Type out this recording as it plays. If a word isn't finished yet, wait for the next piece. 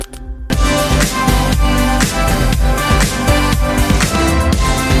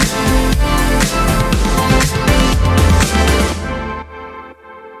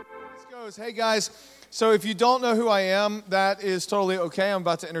guys, so if you don't know who I am, that is totally okay. I'm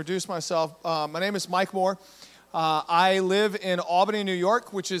about to introduce myself. My name is Mike Moore. I live in Albany, New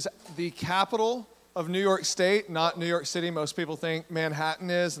York, which is the capital of New York State, not New York City. Most people think Manhattan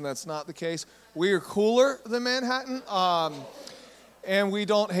is, and that's not the case. We are cooler than Manhattan, and we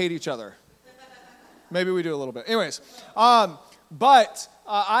don't hate each other. Maybe we do a little bit. Anyways, but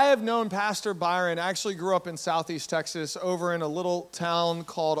I have known Pastor Byron. I actually grew up in Southeast Texas, over in a little town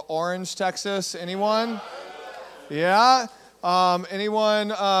called Orange, Texas. Anyone? Yeah? Anyone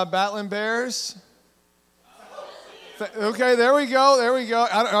battling Bears? Okay, there we go.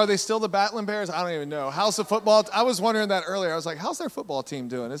 Are they still the battling Bears? I don't even know. How's the football? I was wondering that earlier. I was like, how's their football team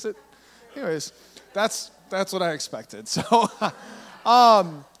doing? Is it? Anyways, that's what I expected. So,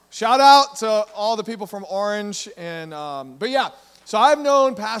 shout out to all the people from Orange. And but yeah. So I've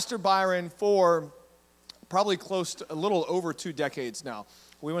known Pastor Byron for probably close to a little over 2 decades now.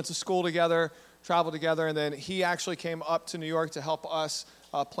 We went to school together, traveled together, and then he actually came up to New York to help us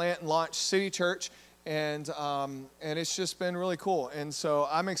plant and launch City Church, and it's just been really cool. And so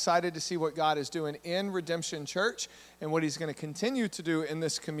I'm excited to see what God is doing in Redemption Church and what he's going to continue to do in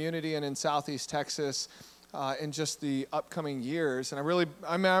this community and in Southeast Texas in just the upcoming years. And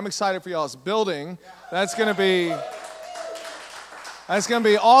I'm excited for y'all's building. That's going to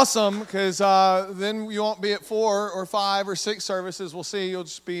be awesome, because then you won't be at 4 or 5 or 6 services. We'll see. You'll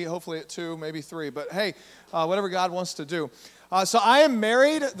just be hopefully at 2, maybe 3. But hey, whatever God wants to do. So I am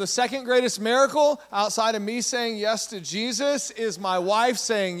married. The second greatest miracle outside of me saying yes to Jesus is my wife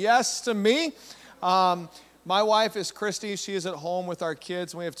saying yes to me. My wife is Christy. She is at home with our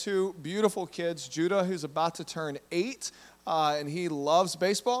kids. We have 2 beautiful kids. Judah, who's about to turn 8. And he loves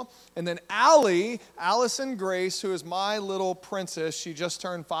baseball. And then Allison Grace, who is my little princess. She just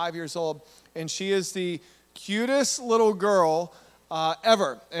turned 5 years old, and she is the cutest little girl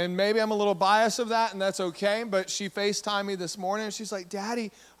ever. And maybe I'm a little biased of that, and that's okay. But she FaceTimed me this morning, and she's like,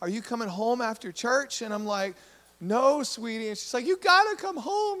 "Daddy, are you coming home after church?" And I'm like, "No, sweetie." And she's like, "You got to come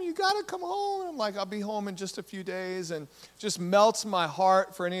home. You got to come home." And I'm like, "I'll be home in just a few days." And just melts my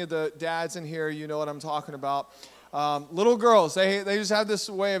heart. For any of the dads in here, you know what I'm talking about. Little girls, they just have this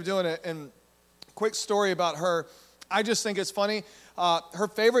way of doing it. And quick story about her, I just think it's funny. Her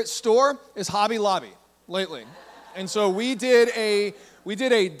favorite store is Hobby Lobby lately. And so we did a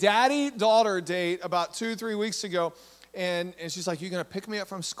daddy-daughter date about 2-3 weeks ago. And she's like, "You going to pick me up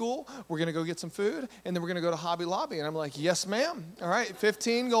from school? We're going to go get some food, and then we're going to go to Hobby Lobby." And I'm like, "Yes, ma'am." All right,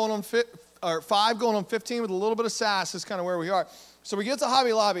 5 going on 15 with a little bit of sass is kind of where we are. So we get to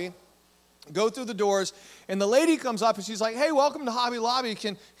Hobby Lobby, go through the doors, and the lady comes up and she's like, "Hey, welcome to Hobby Lobby.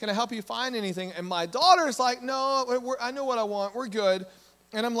 Can I help you find anything?" And my daughter's like, "No, I know what I want. We're good."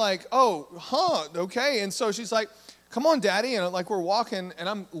 And I'm like, "Oh, okay." And so she's like, "Come on, Daddy." And like, we're walking, and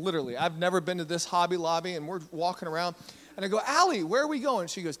I've never been to this Hobby Lobby, and we're walking around. And I go, "Allie, where are we going?"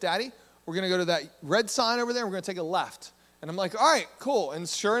 She goes, "Daddy, we're going to go to that red sign over there, and we're going to take a left." And I'm like, "All right, cool." And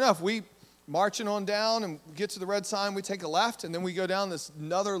sure enough, we marching on down and get to the red sign, we take a left, and then we go down this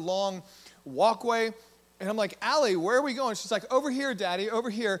another long walkway. And I'm like, "Allie, where are we going?" She's like, "Over here, Daddy, over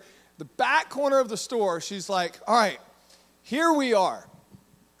here." The back corner of the store, she's like, "All right, here we are."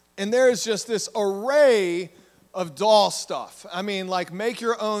 And there is just this array of doll stuff. I mean, like, make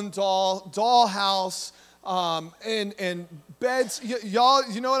your own doll house, and beds. Y'all,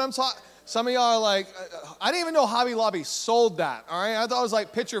 you know what I'm talking? Some of y'all are like, I didn't even know Hobby Lobby sold that, all right? I thought it was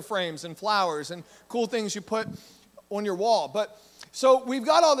like picture frames and flowers and cool things you put on your wall. But so we've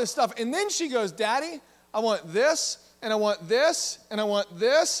got all this stuff. And then she goes, "Daddy, I want this, and I want this, and I want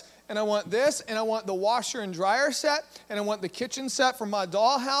this, and I want this, and I want the washer and dryer set, and I want the kitchen set for my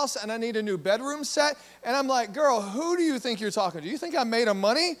dollhouse, and I need a new bedroom set." And I'm like, "Girl, who do you think you're talking to? Do you think I made of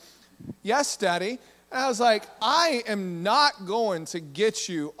money?" "Yes, Daddy." And I was like, "I am not going to get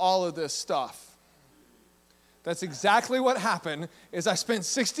you all of this stuff." That's exactly what happened. Is I spent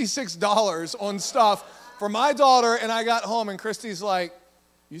 $66 on stuff for my daughter, and I got home, and Christy's like,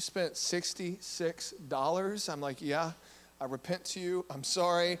 "You spent $66? I'm like, "Yeah, I repent to you. I'm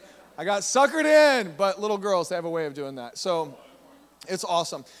sorry. I got suckered in." But little girls, they have a way of doing that. So it's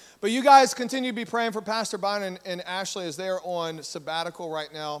awesome. But you guys continue to be praying for Pastor Byron and Ashley as they're on sabbatical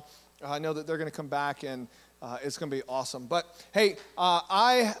right now. I know that they're going to come back, and it's going to be awesome. But hey,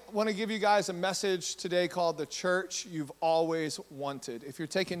 I want to give you guys a message today called The Church You've Always Wanted. If you're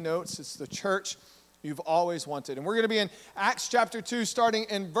taking notes, it's The Church You've Always Wanted. And we're going to be in Acts chapter 2, starting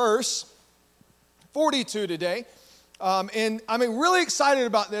in verse 42 today. And I'm really excited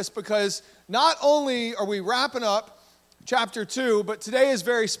about this because not only are we wrapping up chapter 2, but today is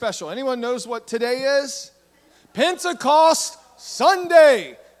very special. Anyone knows what today is? Pentecost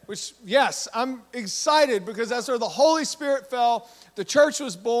Sunday. which, yes, I'm excited because that's where the Holy Spirit fell, the church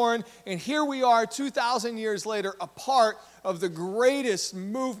was born, and here we are 2,000 years later, a part of the greatest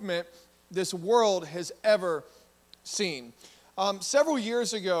movement this world has ever seen. Several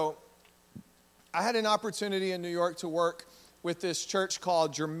years ago, I had an opportunity in New York to work with this church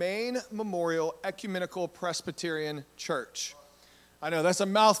called Germain Memorial Ecumenical Presbyterian Church. I know, that's a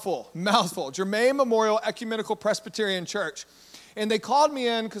mouthful. Germain Memorial Ecumenical Presbyterian Church. And they called me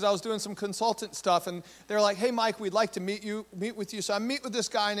in because I was doing some consultant stuff, and they're like, hey, Mike, we'd like to meet with you. So I meet with this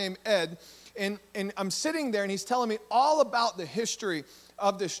guy named Ed, and I'm sitting there, and he's telling me all about the history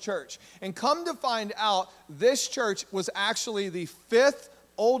of this church. And come to find out, this church was actually the 5th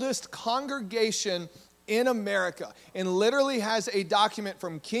oldest congregation in America, and literally has a document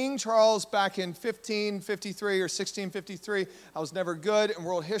from King Charles back in 1553 or 1653. I was never good in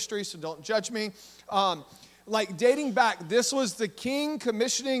world history, so don't judge me. Like dating back, this was the king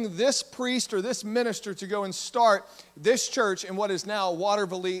commissioning this priest or this minister to go and start this church in what is now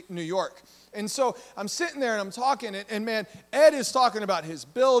Waterville, New York. And so I'm sitting there and I'm talking, and man, Ed is talking about his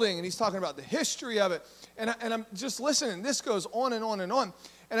building, and he's talking about the history of it. And I'm just listening. This goes on and on and on.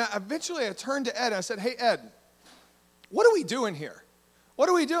 And eventually I turned to Ed and I said, hey, Ed, what are we doing here? What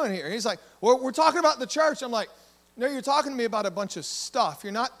are we doing here? He's like, well, we're talking about the church. I'm like, no, you're talking to me about a bunch of stuff.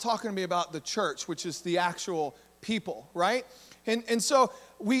 You're not talking to me about the church, which is the actual people, right? And so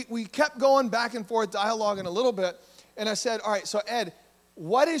we kept going back and forth, dialoguing a little bit. And I said, all right, so Ed,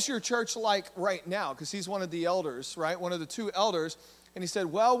 what is your church like right now? Because he's one of the elders, right? One of the 2 elders. And he said,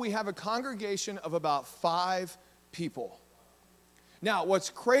 well, we have a congregation of about 5 people. Now, what's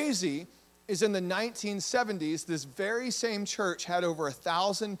crazy is in the 1970s, this very same church had over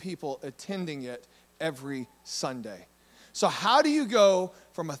 1,000 people attending it every Sunday. So how do you go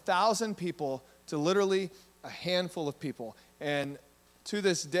from 1,000 people to literally a handful of people? And to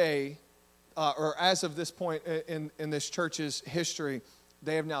this day, or as of this point in this church's history,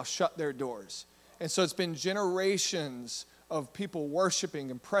 they have now shut their doors. And so it's been generations of people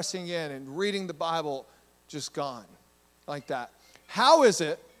worshiping and pressing in and reading the Bible just gone like that. How is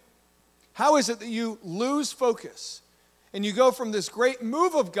it that you lose focus and you go from this great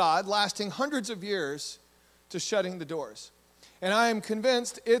move of God lasting hundreds of years to shutting the doors? And I am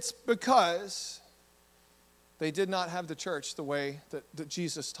convinced it's because they did not have the church the way that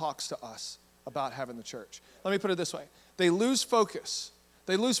Jesus talks to us about having the church. Let me put it this way. They lose focus.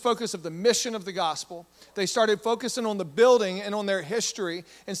 They lose focus of the mission of the gospel. They started focusing on the building and on their history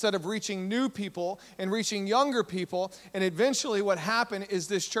instead of reaching new people and reaching younger people. And eventually what happened is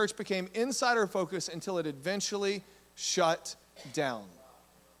this church became insider focused until it eventually shut down.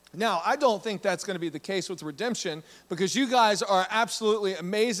 Now, I don't think that's going to be the case with Redemption, because you guys are absolutely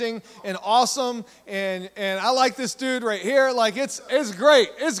amazing and awesome. And I like this dude right here. Like, it's great.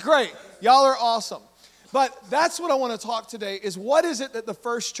 It's great. Y'all are awesome. But that's what I want to talk today is, what is it that the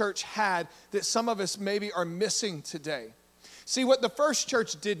first church had that some of us maybe are missing today? See, what the first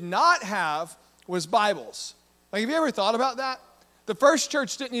church did not have was Bibles. Like, have you ever thought about that? The first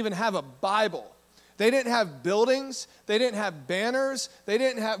church didn't even have a Bible. They didn't have buildings. They didn't have banners. They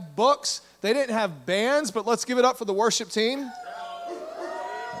didn't have books. They didn't have bands, but let's give it up for the worship team.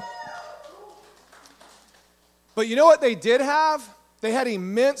 But you know what they did have? They had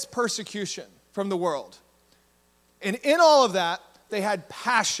immense persecution from the world. And in all of that, they had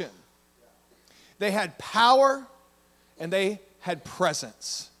passion. They had power, and they had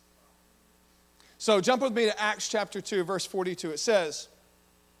presence. So jump with me to Acts chapter 2, verse 42. It says,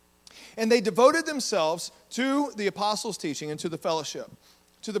 and they devoted themselves to the apostles' teaching and to the fellowship,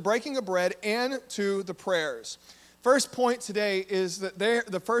 to the breaking of bread and to the prayers. First point today is that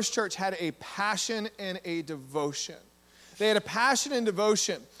the first church had a passion and a devotion. They had a passion and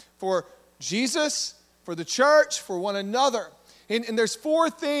devotion for Jesus, for the church, for one another. And there's 4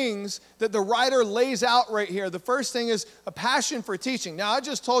 things that the writer lays out right here. The first thing is a passion for teaching. Now, I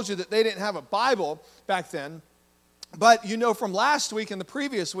just told you that they didn't have a Bible back then, but you know from last week and the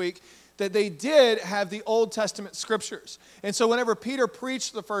previous week that they did have the Old Testament scriptures. And so whenever Peter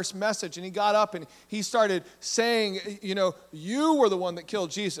preached the first message and he got up and he started saying, you know, you were the one that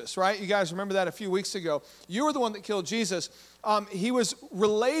killed Jesus, right? You guys remember that a few weeks ago. You were the one that killed Jesus. He was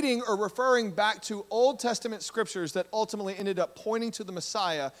relating or referring back to Old Testament scriptures that ultimately ended up pointing to the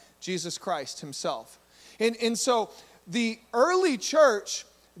Messiah, Jesus Christ himself. And so the early church,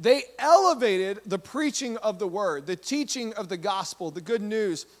 they elevated the preaching of the word, the teaching of the gospel, the good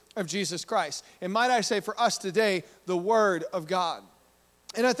news of Jesus Christ. And might I say for us today, the word of God.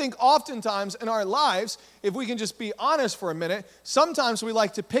 And I think oftentimes in our lives, if we can just be honest for a minute, sometimes we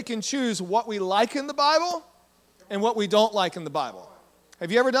like to pick and choose what we like in the Bible and what we don't like in the Bible.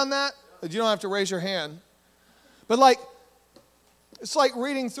 Have you ever done that? You don't have to raise your hand. But like, it's like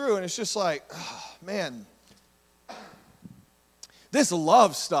reading through and it's just like, oh, man, this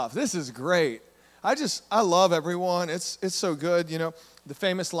love stuff, this is great. I love everyone. It's so good, you know. The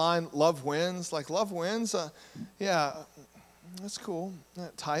famous line, love wins. Like, love wins? Yeah, that's cool.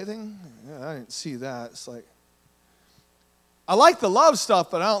 Tithing? Yeah, I didn't see that. It's like, I like the love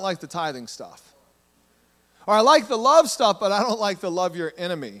stuff, but I don't like the tithing stuff. Or I like the love stuff, but I don't like the love your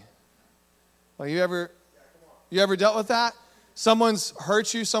enemy. Like, you ever dealt with that? Someone's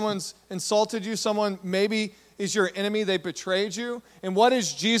hurt you, someone's insulted you, someone maybe is your enemy, they betrayed you. And what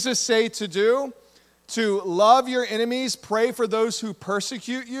does Jesus say to do? To love your enemies, pray for those who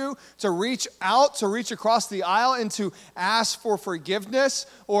persecute you, to reach out, to reach across the aisle, and to ask for forgiveness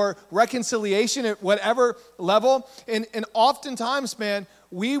or reconciliation at whatever level. And oftentimes, man,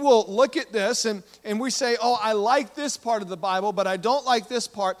 we will look at this and we say, oh, I like this part of the Bible, but I don't like this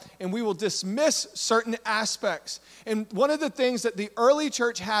part, and we will dismiss certain aspects. And one of the things that the early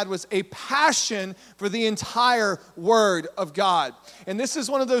church had was a passion for the entire Word of God. And this is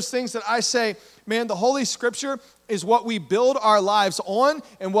one of those things that I say, man, the Holy Scripture is what we build our lives on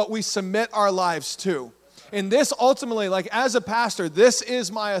and what we submit our lives to. And this ultimately, like as a pastor, this is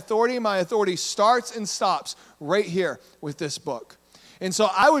my authority. My authority starts and stops right here with this book. And so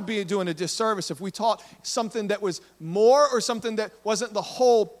I would be doing a disservice if we taught something that was more or something that wasn't the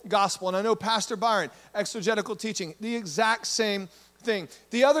whole gospel. And I know Pastor Byron, exegetical teaching, the exact same thing.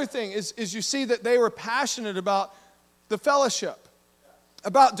 The other thing is you see that they were passionate about the fellowship,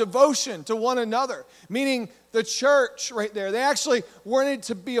 about devotion to one another, meaning the church right there. They actually wanted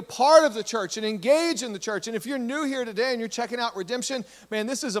to be a part of the church and engage in the church. And if you're new here today and you're checking out Redemption, man,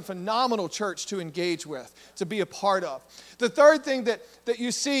 this is a phenomenal church to engage with, to be a part of. The third thing that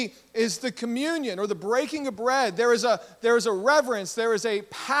you see is the communion or the breaking of bread. There is a reverence, there is a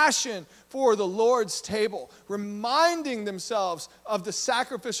passion for the Lord's table, reminding themselves of the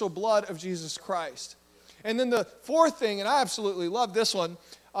sacrificial blood of Jesus Christ. And then the fourth thing, and I absolutely love this one,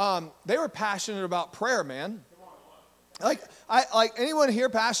 they were passionate about prayer, man. Like anyone here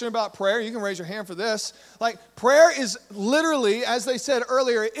passionate about prayer? You can raise your hand for this. Like, prayer is literally, as they said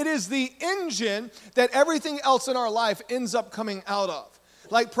earlier, it is the engine that everything else in our life ends up coming out of.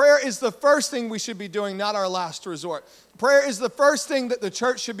 Like, prayer is the first thing we should be doing, not our last resort. Prayer is the first thing that the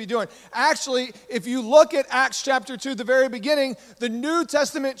church should be doing. Actually, if you look at Acts chapter 2, the very beginning, the New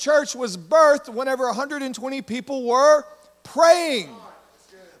Testament church was birthed whenever 120 people were praying.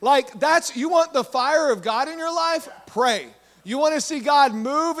 Like, you want the fire of God in your life? Pray. You want to see God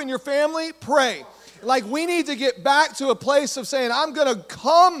move in your family? Pray. Like, we need to get back to a place of saying, I'm going to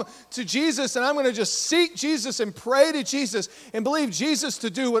come to Jesus and I'm going to just seek Jesus and pray to Jesus and believe Jesus to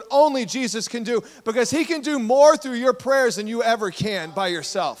do what only Jesus can do, because he can do more through your prayers than you ever can by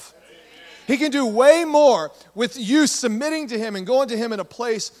yourself. He can do way more with you submitting to him and going to him in a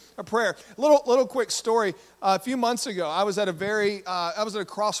place of prayer. Little quick story. A few months ago, I was at a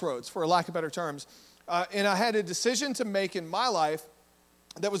crossroads, for lack of better terms, and I had a decision to make in my life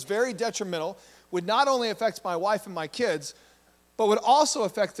that was very detrimental, would not only affect my wife and my kids, but would also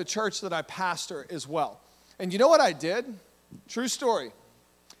affect the church that I pastor as well. And you know what I did? True story.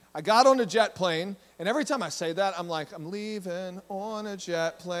 I got on a jet plane, and every time I say that, I'm like, I'm leaving on a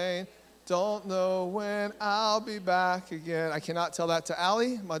jet plane. Don't know when I'll be back again. I cannot tell that to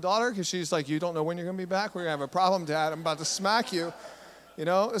Allie, my daughter, because she's like, you don't know when you're going to be back? We're going to have a problem, Dad. I'm about to smack you. You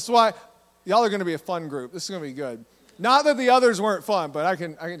know, this is why y'all are going to be a fun group. This is going to be good. Not that the others weren't fun, but I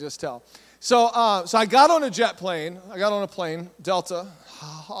can just tell. So I got on a jet plane. I got on a plane, Delta.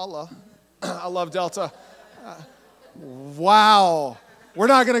 Holla. I love Delta. Wow. We're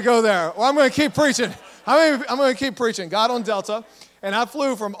not going to go there. Well, I'm going to keep preaching. I'm going to keep preaching. Got on Delta, and I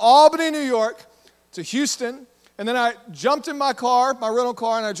flew from Albany, New York to Houston, and then I jumped in my car, my rental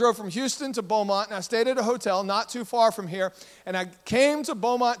car, and I drove from Houston to Beaumont, and I stayed at a hotel not too far from here, and I came to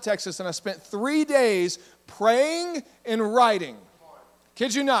Beaumont, Texas, and I spent 3 days praying and writing.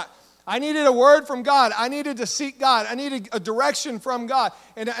 Kid you not. I needed a word from God. I needed to seek God. I needed a direction from God.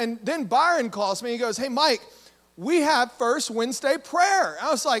 And then Byron calls me. He goes, hey, Mike, we have First Wednesday prayer. I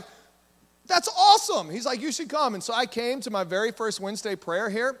was like, that's awesome. He's like, you should come. And so I came to my very first Wednesday prayer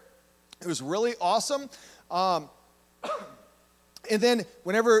here. It was really awesome. And then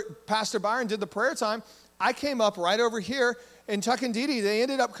whenever Pastor Byron did the prayer time, I came up right over here. And Chuck and Dee Dee, they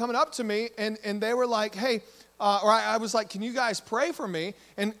ended up coming up to me, and they were like, hey, I was like, can you guys pray for me?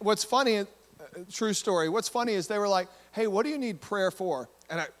 And what's funny, true story, what's funny is they were like, hey, what do you need prayer for?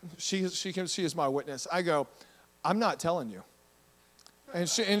 And she is my witness. I go, I'm not telling you. And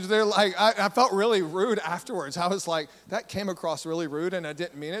they're like, I felt really rude afterwards. I was like, that came across really rude, and I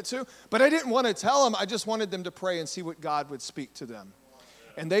didn't mean it to. But I didn't want to tell them. I just wanted them to pray and see what God would speak to them.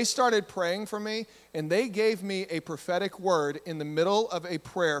 And they started praying for me, and they gave me a prophetic word in the middle of a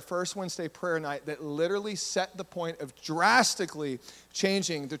prayer, first Wednesday prayer night, that literally set the point of drastically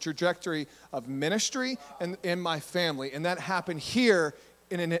changing the trajectory of ministry and in my family. And that happened here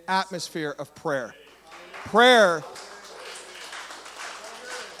in an atmosphere of prayer. Prayer.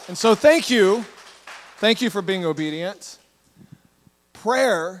 And so thank you. Thank you for being obedient.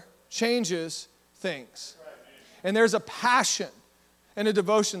 Prayer changes things. And there's a passion and a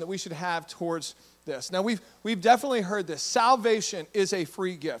devotion that we should have towards this. Now, we've definitely heard this. Salvation is a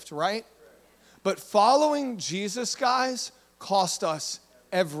free gift, right? But following Jesus, guys, cost us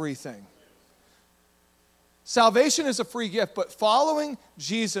everything. Salvation is a free gift, but following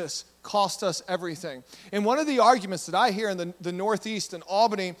Jesus cost us everything. And one of the arguments that I hear in the Northeast in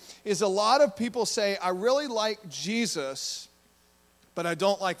Albany is a lot of people say, I really like Jesus, but I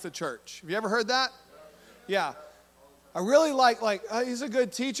don't like the church. Have you ever heard that? Yeah. I really like he's a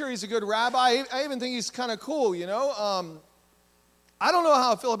good teacher, he's a good rabbi. I even think he's kind of cool, you know. I don't know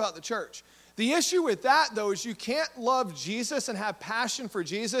how I feel about the church. The issue with that, though, is you can't love Jesus and have passion for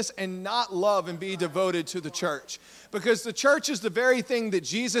Jesus and not love and be devoted to the church. Because the church is the very thing that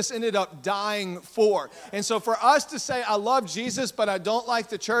Jesus ended up dying for. And so for us to say, I love Jesus, but I don't like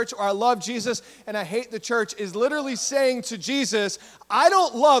the church, or I love Jesus and I hate the church, is literally saying to Jesus, I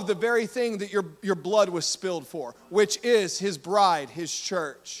don't love the very thing that your blood was spilled for, which is his bride, his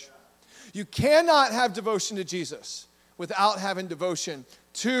church. You cannot have devotion to Jesus without having devotion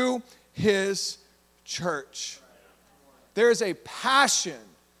to his church. There is a passion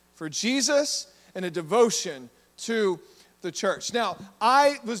for Jesus and a devotion to the church. Now,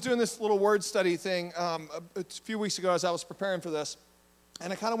 I was doing this little word study thing a few weeks ago as I was preparing for this,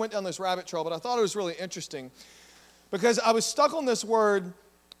 and I kind of went down this rabbit trail, but I thought it was really interesting because I was stuck on this word.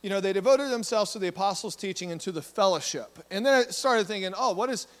 You know, they devoted themselves to the apostles' teaching and to the fellowship. And then I started thinking,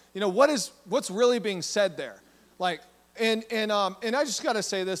 what's really being said there? And I just got to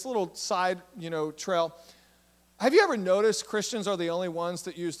say this little side, trail. Have you ever noticed Christians are the only ones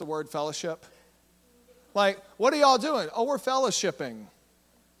that use the word fellowship? Like, what are y'all doing? Oh, we're fellowshipping.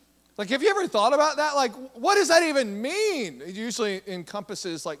 Like, have you ever thought about that? Like, what does that even mean? It usually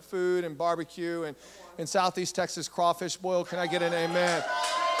encompasses like food and barbecue and in Southeast Texas crawfish boil. Can I get an amen?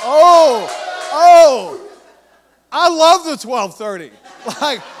 Oh, I love the 12:30.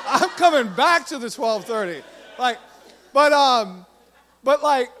 Like, I'm coming back to the 12:30.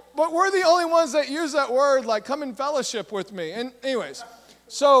 But we're the only ones that use that word, like, come in fellowship with me. And anyways,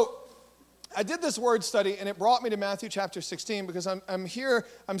 so I did this word study, and it brought me to Matthew chapter 16, because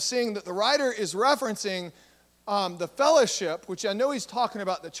I'm seeing that the writer is referencing the fellowship, which I know he's talking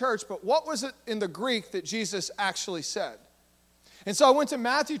about the church, but what was it in the Greek that Jesus actually said? And so I went to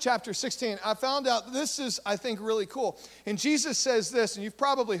Matthew chapter 16. I found out this is, I think, really cool. And Jesus says this, and you've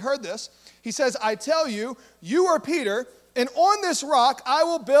probably heard this. He says, I tell you, you are Peter, and on this rock I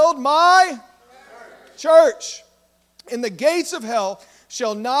will build my church. And the gates of hell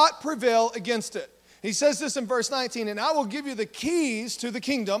shall not prevail against it. He says this in verse 19, and I will give you the keys to the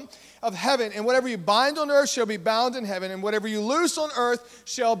kingdom of heaven. And whatever you bind on earth shall be bound in heaven, and whatever you loose on earth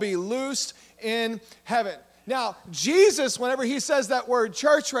shall be loosed in heaven. Now, Jesus, whenever he says that word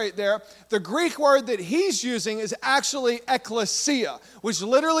church right there, the Greek word that he's using is actually ekklesia, which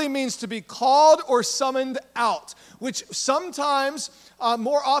literally means to be called or summoned out, which sometimes,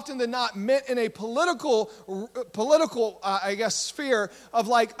 more often than not, meant in a political, sphere of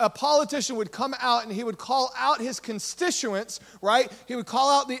like a politician would come out and he would call out his constituents, right? He would call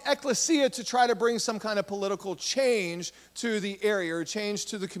out the ekklesia to try to bring some kind of political change to the area or change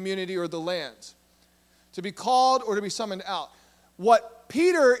to the community or the land. To be called or to be summoned out. What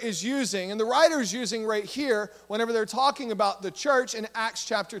Peter is using, and the writer is using right here, whenever they're talking about the church in Acts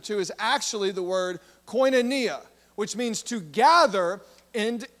chapter 2, is actually the word koinonia, which means to gather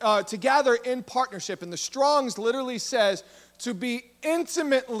in partnership. And the Strong's literally says to be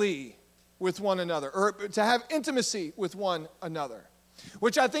intimately with one another, or to have intimacy with one another.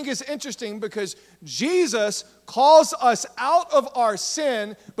 Which I think is interesting because Jesus calls us out of our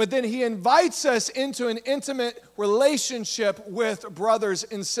sin, but then he invites us into an intimate relationship with brothers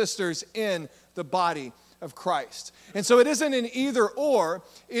and sisters in the body of Christ. And so it isn't an either or,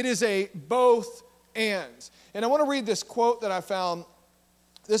 it is a both and. And I want to read this quote that I found.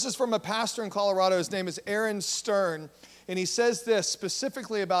 This is from a pastor in Colorado. His name is Aaron Stern. And he says this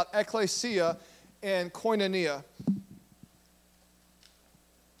specifically about ekklesia and koinonia.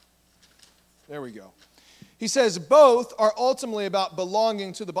 There we go. He says both are ultimately about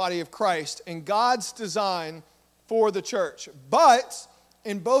belonging to the body of Christ and God's design for the church. But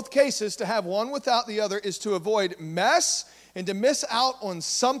in both cases, to have one without the other is to avoid mess and to miss out on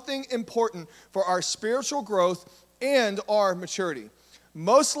something important for our spiritual growth and our maturity.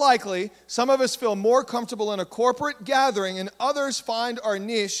 Most likely, some of us feel more comfortable in a corporate gathering and others find our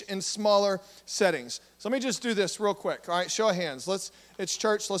niche in smaller settings. So let me just do this real quick. All right, show of hands. It's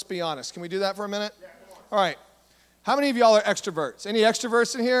church, let's be honest. Can we do that for a minute? Yeah, all right. How many of y'all are extroverts? Any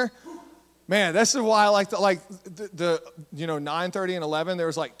extroverts in here? Man, this is why I like the 9:30 and 11, there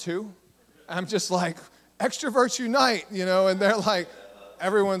was like 2. I'm just like, extroverts unite, and they're like,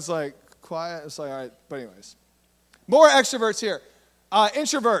 everyone's like quiet. It's like, all right, but anyways. More extroverts here.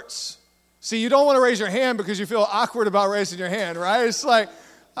 Introverts. See, you don't want to raise your hand because you feel awkward about raising your hand, right? It's like,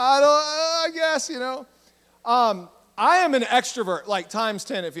 I guess, I am an extrovert, like times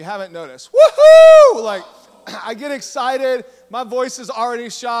 10 if you haven't noticed. Woohoo! Like, I get excited. My voice is already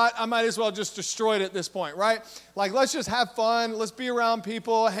shot. I might as well just destroy it at this point, right? Like, let's just have fun. Let's be around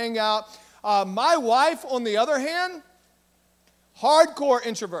people, hang out. My wife, on the other hand, hardcore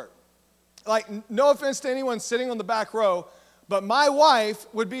introvert. Like, no offense to anyone sitting on the back row, but my wife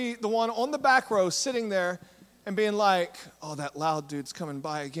would be the one on the back row sitting there and being like, oh, that loud dude's coming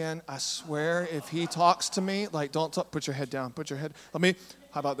by again. I swear if he talks to me, like, don't talk, put your head down,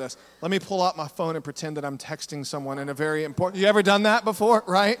 how about this? Let me pull out my phone and pretend that I'm texting someone in a very important, you ever done that before,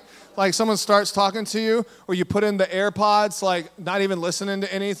 right? Like someone starts talking to you or you put in the AirPods, like not even listening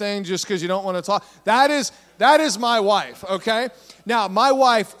to anything just because you don't want to talk. That is my wife, okay? Now, my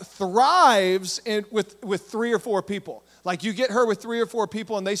wife thrives with 3 or 4 people. Like you get her with 3 or 4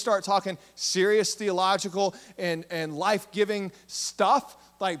 people and they start talking serious theological and life-giving stuff.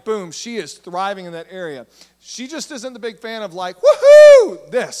 Like, boom, she is thriving in that area. She just isn't the big fan of like, woohoo,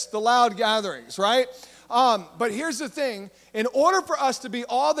 the loud gatherings, right? But here's the thing. In order for us to be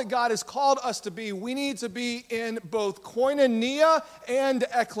all that God has called us to be, we need to be in both koinonia and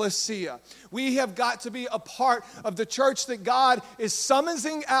ecclesia. We have got to be a part of the church that God is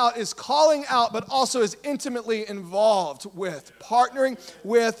summoning out, is calling out, but also is intimately involved with, partnering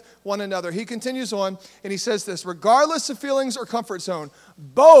with one another. He continues on, and he says this, regardless of feelings or comfort zone,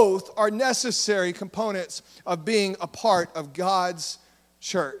 both are necessary components of being a part of God's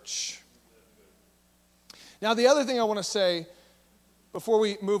church. Now, the other thing I want to say before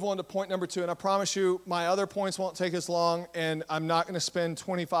we move on to point number 2, and I promise you my other points won't take as long, and I'm not going to spend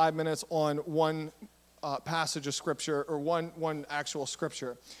 25 minutes on one passage of Scripture or one actual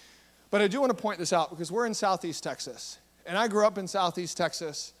Scripture. But I do want to point this out because we're in Southeast Texas, and I grew up in Southeast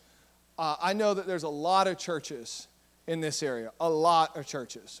Texas. I know that there's a lot of churches in this area, a lot of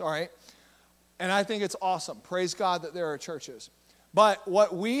churches, all right? And I think it's awesome. Praise God that there are churches. But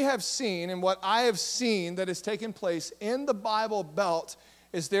what we have seen and what I have seen that has taken place in the Bible Belt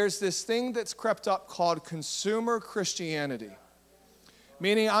is there's this thing that's crept up called consumer Christianity.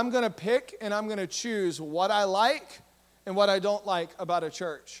 Meaning I'm going to pick and I'm going to choose what I like and what I don't like about a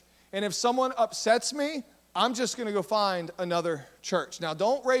church. And if someone upsets me, I'm just going to go find another church. Now,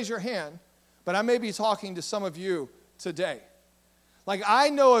 don't raise your hand, but I may be talking to some of you today. Like, I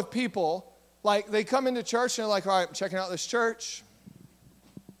know of people, like, they come into church and they're like, all right, I'm checking out this church.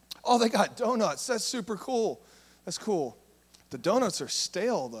 Oh, they got donuts. That's super cool. That's cool. The donuts are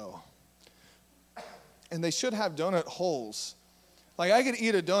stale, though. And they should have donut holes. Like, I could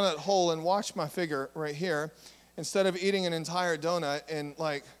eat a donut hole and watch my figure right here instead of eating an entire donut and,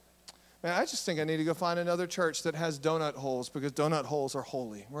 like, man, I just think I need to go find another church that has donut holes because donut holes are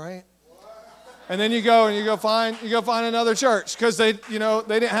holy, right? And then you go find another church because they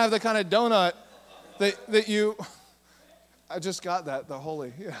didn't have the kind of donut that you. I just got that, the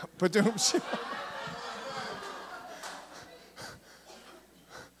holy, yeah.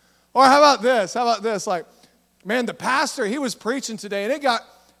 Or how about this? Like, man, the pastor, he was preaching today, and it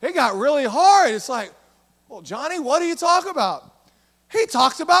got really hard. It's like, well, Johnny, what do you talk about? He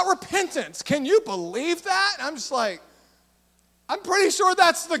talked about repentance. Can you believe that? I'm just like, I'm pretty sure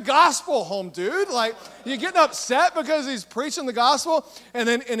that's the gospel, home dude. Like, you're getting upset because he's preaching the gospel. And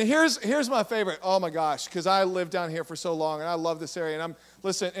here's my favorite. Oh my gosh, because I lived down here for so long and I love this area.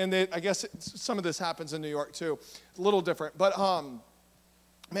 And I guess some of this happens in New York too. It's a little different. But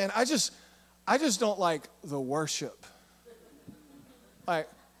man, I just don't like the worship. Like,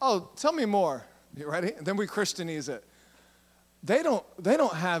 oh, tell me more. You ready? And then we Christianize it. They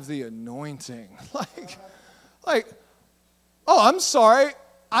don't have the anointing. Like, oh, I'm sorry.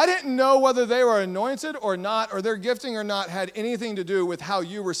 I didn't know whether they were anointed or not, or their gifting or not had anything to do with how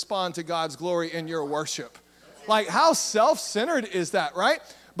you respond to God's glory in your worship. Like, how self-centered is that, right?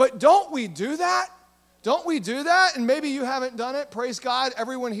 But don't we do that? Don't we do that? And maybe you haven't done it. Praise God.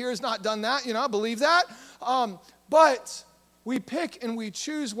 Everyone here has not done that. I believe that. But we pick and we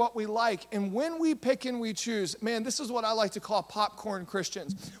choose what we like. And when we pick and we choose, man, this is what I like to call popcorn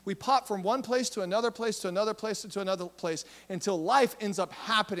Christians. We pop from one place to another place to another place to another place until life ends up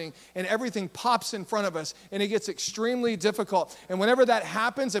happening and everything pops in front of us and it gets extremely difficult. And whenever that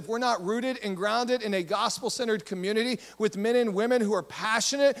happens, if we're not rooted and grounded in a gospel-centered community with men and women who are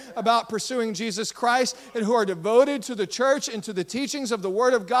passionate about pursuing Jesus Christ and who are devoted to the church and to the teachings of the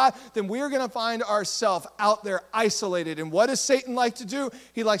Word of God, then we're going to find ourselves out there isolated. And what does Satan like to do?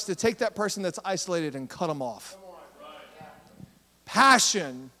 He likes to take that person that's isolated and cut them off.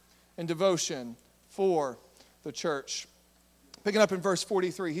 Passion and devotion for the church. Picking up in verse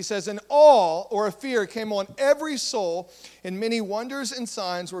 43, he says, "And awe or a fear came on every soul, and many wonders and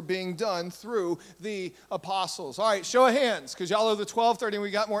signs were being done through the apostles." All right, show of hands, because y'all are the 12:30 and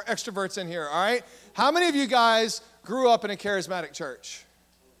we got more extroverts in here, all right? How many of you guys grew up in a charismatic church?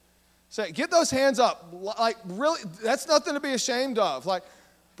 Say, get those hands up. Like, really, that's nothing to be ashamed of. Like,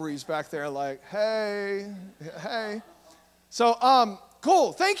 Bree's back there like, hey. So,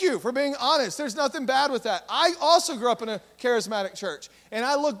 cool. Thank you for being honest. There's nothing bad with that. I also grew up in a charismatic church, and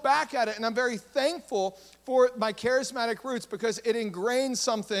I look back at it, and I'm very thankful for my charismatic roots because it ingrained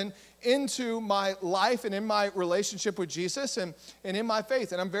something into my life and in my relationship with Jesus and in my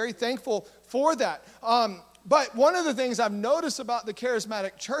faith, and I'm very thankful for that. But one of the things I've noticed about the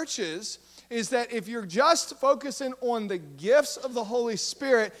charismatic churches is that if you're just focusing on the gifts of the Holy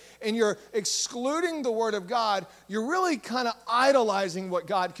Spirit and you're excluding the Word of God, you're really kind of idolizing what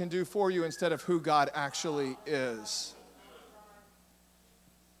God can do for you instead of who God actually is.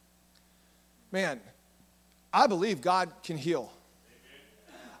 Man, I believe God can heal.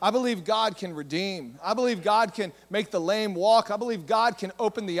 I believe God can redeem. I believe God can make the lame walk. I believe God can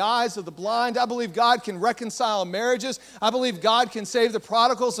open the eyes of the blind. I believe God can reconcile marriages. I believe God can save the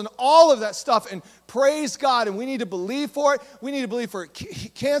prodigals and all of that stuff. And praise God. And we need to believe for it. We need to believe for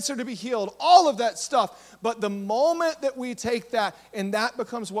cancer to be healed. All of that stuff. But the moment that we take that and that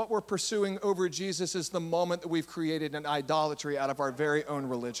becomes what we're pursuing over Jesus is the moment that we've created an idolatry out of our very own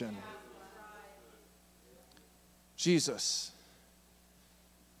religion. Jesus.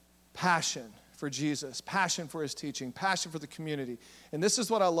 Passion for Jesus, passion for his teaching, passion for the community. And this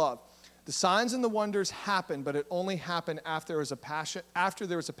is what I love. The signs and the wonders happen, but it only happened after there was a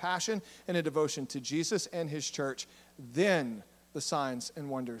passion and a devotion to Jesus and his church. Then the signs and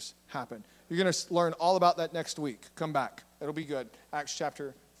wonders happen. You're going to learn all about that next week. Come back. It'll be good. Acts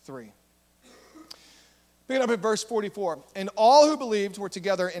chapter 3. Picking up at verse 44. "And all who believed were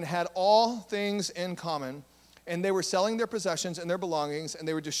together and had all things in common. And they were selling their possessions and their belongings, and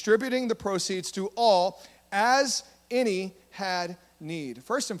they were distributing the proceeds to all as any had need."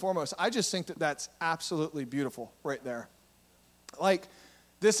 First and foremost, I just think that that's absolutely beautiful right there. Like,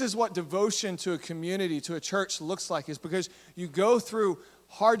 this is what devotion to a community, to a church looks like, is because you go through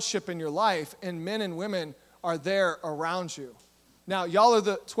hardship in your life, and men and women are there around you. Now, y'all are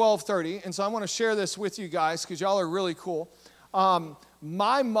the 12:30, and so I want to share this with you guys because y'all are really cool.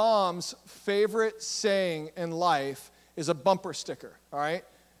 My mom's favorite saying in life is a bumper sticker, all right?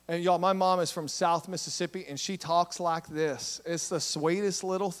 And y'all, my mom is from South Mississippi, and she talks like this. It's the sweetest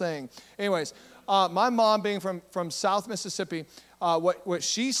little thing. Anyways, my mom being from South Mississippi, what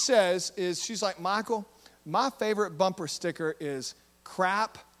she says is, she's like, "Michael, my favorite bumper sticker is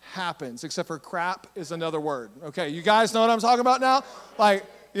crap happens," except for crap is another word. Okay, you guys know what I'm talking about now? Like,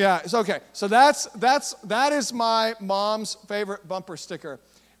 yeah, it's okay. So that is my mom's favorite bumper sticker.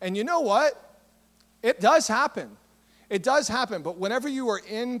 And you know what? It does happen. It does happen. But whenever you are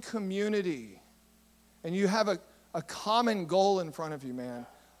in community and you have a common goal in front of you, man,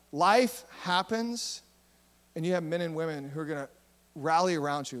 life happens and you have men and women who are going to rally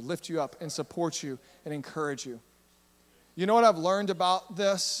around you, lift you up, and support you and encourage you. You know what I've learned about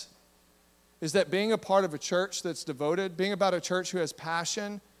this? Is that being a part of a church that's devoted, being about a church who has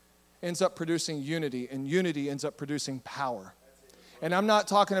passion, ends up producing unity, and unity ends up producing power. And I'm not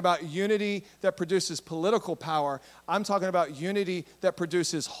talking about unity that produces political power. I'm talking about unity that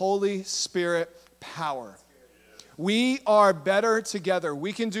produces Holy Spirit power. We are better together.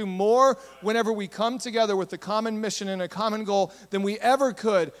 We can do more whenever we come together with a common mission and a common goal than we ever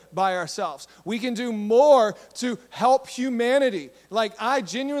could by ourselves. We can do more to help humanity. Like, I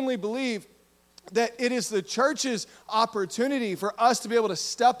genuinely believe that it is the church's opportunity for us to be able to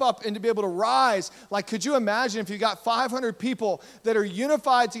step up and to be able to rise. Like, could you imagine if you got 500 people that are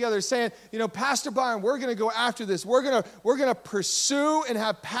unified together saying, Pastor Byron, we're going to go after this. We're going to pursue and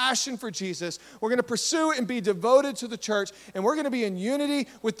have passion for Jesus. We're going to pursue and be devoted to the church. And we're going to be in unity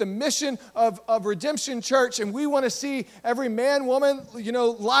with the mission of Redemption Church. And we want to see every man, woman,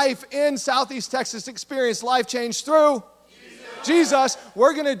 life in Southeast Texas experience life change through Jesus.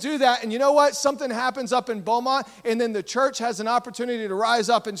 We're going to do that. And you know what? Something happens up in Beaumont, and then the church has an opportunity to rise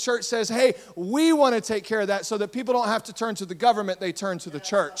up, and church says, hey, we want to take care of that so that people don't have to turn to the government, they turn to the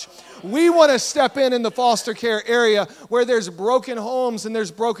church. We want to step in the foster care area where there's broken homes and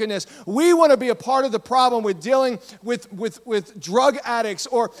there's brokenness. We want to be a part of the problem with dealing with drug addicts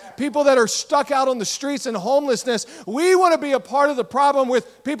or people that are stuck out on the streets and homelessness. We want to be a part of the problem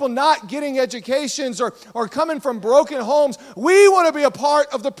with people not getting educations or coming from broken homes. We want to be a part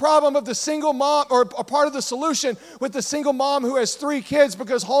of the problem of the single mom, or a part of the solution with the single mom who has 3 kids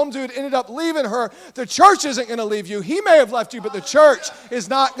because home dude ended up leaving her. The church isn't going to leave you. He may have left you, but the church is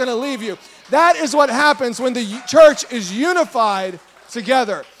not going to leave you. That is what happens when the church is unified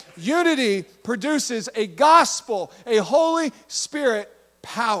together. Unity produces a gospel, a Holy Spirit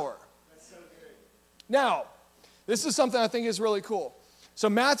power. Now, this is something I think is really cool. So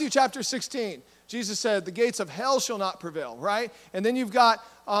Matthew chapter 16, Jesus said, the gates of hell shall not prevail, right? And then you've got,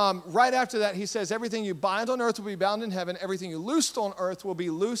 right after that, he says, everything you bind on earth will be bound in heaven. Everything you loosed on earth will be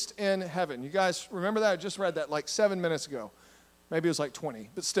loosed in heaven. You guys remember that? I just read that like 7 minutes ago. Maybe it was like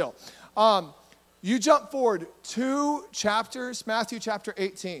 20, but still. You jump forward 2 chapters, Matthew chapter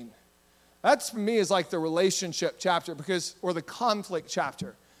 18. That for me is like the relationship chapter or the conflict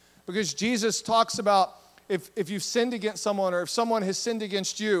chapter. Because Jesus talks about if you've sinned against someone or if someone has sinned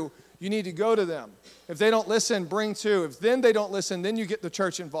against you, you need to go to them. If they don't listen, bring 2. If then they don't listen, then you get the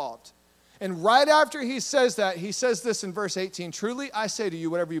church involved. And right after he says that, he says this in verse 18, truly I say to you,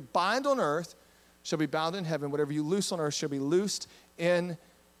 whatever you bind on earth shall be bound in heaven. Whatever you loose on earth shall be loosed in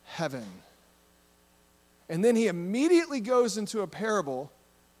heaven. And then he immediately goes into a parable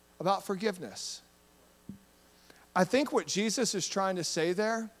about forgiveness. I think what Jesus is trying to say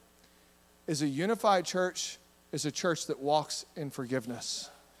there is a unified church is a church that walks in forgiveness.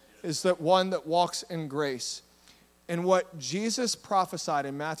 Is that one that walks in grace. And what Jesus prophesied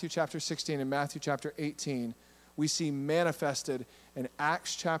in Matthew chapter 16 and Matthew chapter 18, we see manifested in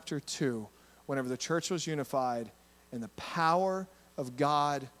Acts chapter 2, whenever the church was unified and the power of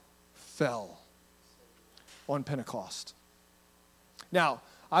God fell on Pentecost. Now,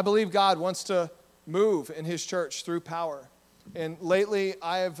 I believe God wants to move in his church through power. And lately,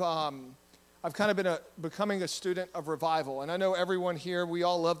 I've kind of been becoming a student of revival. And I know everyone here, we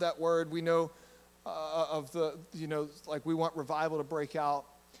all love that word. We know like we want revival to break out.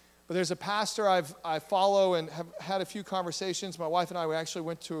 But there's a pastor I follow and have had a few conversations. My wife and I, we actually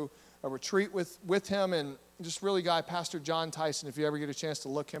went to a retreat with him, and just really guy, Pastor John Tyson, if you ever get a chance to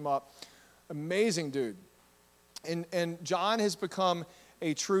look him up. Amazing dude. And John has become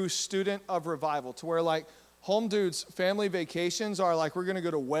a true student of revival to where like Home Dude's family vacations are like, we're going to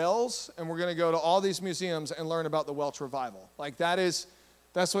go to Wales and we're going to go to all these museums and learn about the Welsh revival. Like that's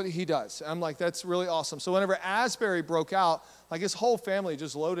what he does. I'm like, that's really awesome. So whenever Asbury broke out, like his whole family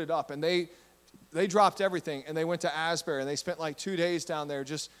just loaded up and they dropped everything and they went to Asbury and they spent like 2 days down there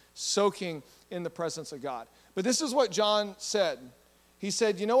just soaking in the presence of God. But this is what John said. He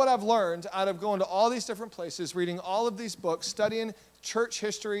said, you know what I've learned out of going to all these different places, reading all of these books, studying church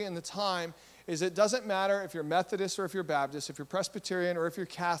history and the time, is it doesn't matter if you're Methodist or if you're Baptist, if you're Presbyterian or if you're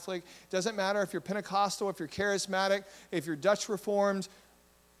Catholic. It doesn't matter if you're Pentecostal, if you're Charismatic, if you're Dutch Reformed.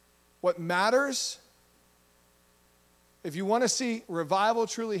 What matters, if you want to see revival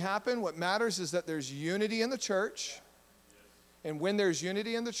truly happen, what matters is that there's unity in the church. And when there's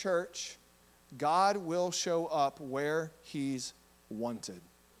unity in the church, God will show up where he's wanted.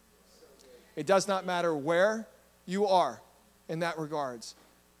 It does not matter where you are in that regards.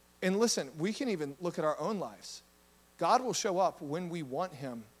 And listen, we can even look at our own lives. God will show up when we want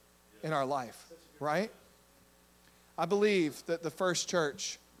him in our life, right? I believe that the first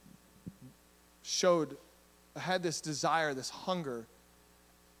church had this desire, this hunger,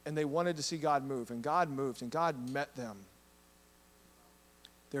 and they wanted to see God move. And God moved, and God met them.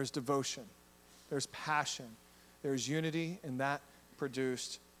 There's devotion. There's passion. There's unity, and that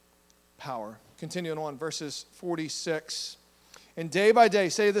produced power. Continuing on, verses 46. And day by day,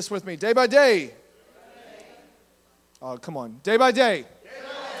 say this with me, day by day. Oh, come on. Day by day.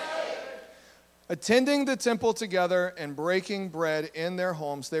 Attending the temple together and breaking bread in their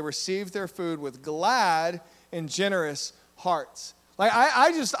homes, they received their food with glad and generous hearts. Like,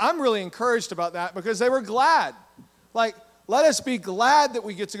 I'm really encouraged about that because they were glad. Like, let us be glad that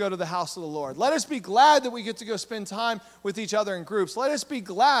we get to go to the house of the Lord. Let us be glad that we get to go spend time with each other in groups. Let us be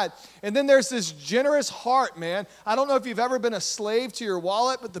glad. And then there's this generous heart, man. I don't know if you've ever been a slave to your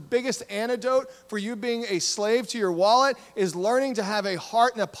wallet, but the biggest antidote for you being a slave to your wallet is learning to have a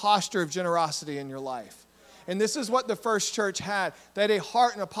heart and a posture of generosity in your life. And this is what the first church had. They had a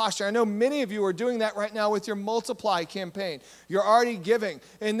heart and a posture. I know many of you are doing that right now with your Multiply campaign. You're already giving.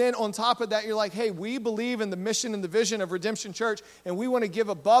 And then on top of that, you're like, hey, we believe in the mission and the vision of Redemption Church, and we want to give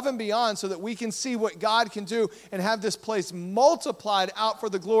above and beyond so that we can see what God can do and have this place multiplied out for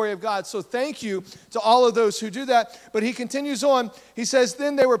the glory of God. So thank you to all of those who do that. But he continues on. He says,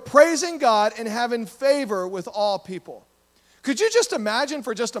 then they were praising God and having favor with all people. Could you just imagine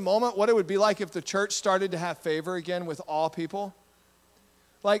for just a moment what it would be like if the church started to have favor again with all people?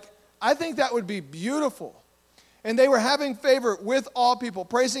 Like, I think that would be beautiful. And they were having favor with all people,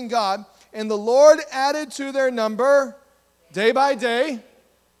 praising God. And the Lord added to their number, day by day,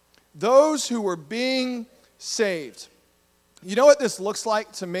 those who were being saved. You know what this looks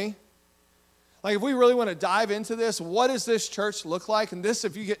like to me? Like, if we really want to dive into this, what does this church look like? And this,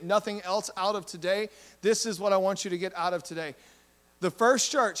 if you get nothing else out of today, this is what I want you to get out of today. The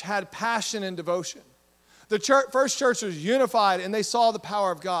first church had passion and devotion. The first church was unified, and they saw the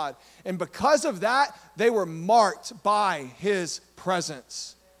power of God. And because of that, they were marked by his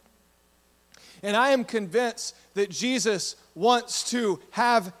presence. And I am convinced that Jesus wants to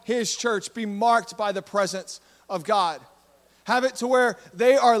have his church be marked by the presence of God. Have it to where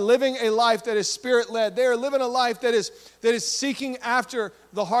they are living a life that is Spirit-led. They are living a life that is seeking after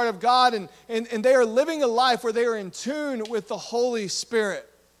the heart of God. And they are living a life where they are in tune with the Holy Spirit.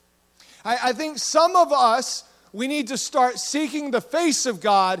 I think some of us, we need to start seeking the face of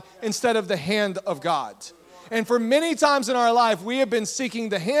God instead of the hand of God. And for many times in our life, we have been seeking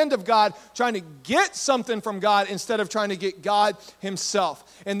the hand of God, trying to get something from God instead of trying to get God himself.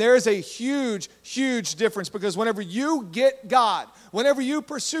 And there is a huge, huge difference because whenever you get God, whenever you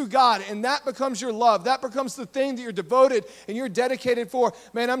pursue God, and that becomes your love, that becomes the thing that you're devoted and you're dedicated for,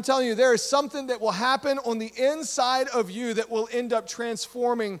 man, I'm telling you, there is something that will happen on the inside of you that will end up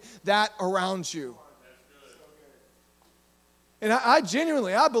transforming that around you. And I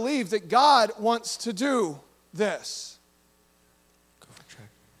genuinely believe that God wants to do this.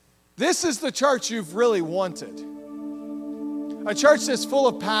 This is the church you've really wanted. A church that's full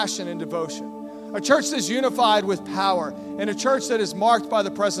of passion and devotion. A church that's unified with power. And a church that is marked by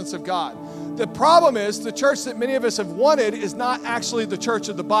the presence of God. The problem is the church that many of us have wanted is not actually the church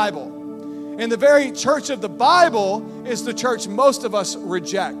of the Bible. And the very church of the Bible is the church most of us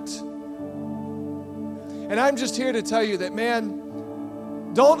reject. And I'm just here to tell you that, man,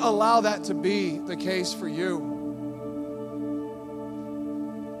 don't allow that to be the case for you.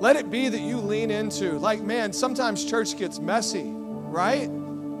 Let it be that you lean into, like, man, sometimes church gets messy, right?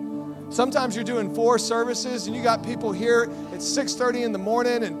 Sometimes you're doing 4 services and you got people here at 6:30 in the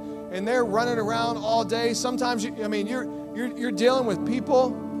morning and they're running around all day. Sometimes, you're dealing with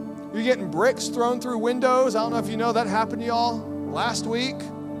people. You're getting bricks thrown through windows. I don't know if you know that happened to y'all last week.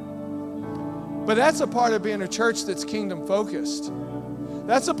 But that's a part of being a church that's kingdom focused.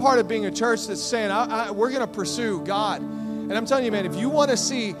 That's a part of being a church that's saying, we're going to pursue God. And I'm telling you, man, if you want to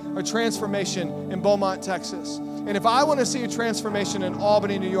see a transformation in Beaumont, Texas, and if I want to see a transformation in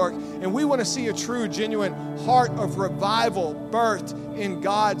Albany, New York, and we want to see a true, genuine heart of revival birthed in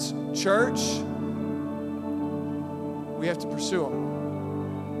God's church, we have to pursue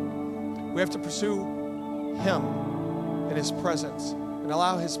Him. We have to pursue Him and His presence and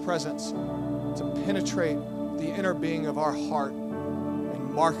allow His presence to penetrate the inner being of our heart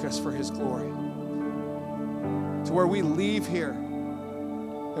and mark us for His glory. To where we leave here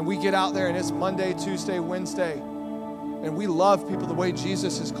and we get out there and it's Monday, Tuesday, Wednesday, and we love people the way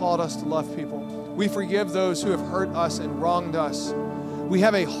Jesus has called us to love people. We forgive those who have hurt us and wronged us. We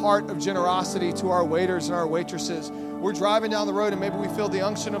have a heart of generosity to our waiters and our waitresses. We're driving down the road and maybe we feel the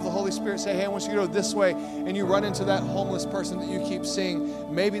unction of the Holy Spirit say, hey, I want you to go this way, and you run into that homeless person that you keep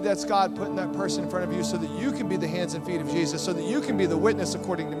seeing. Maybe that's God putting that person in front of you so that you can be the hands and feet of Jesus, so that you can be the witness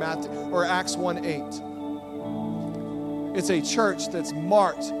according to Matthew or Acts 1:8. It's a church that's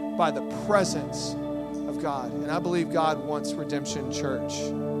marked by the presence of God. And I believe God wants Redemption Church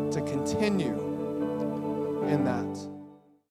to continue in that.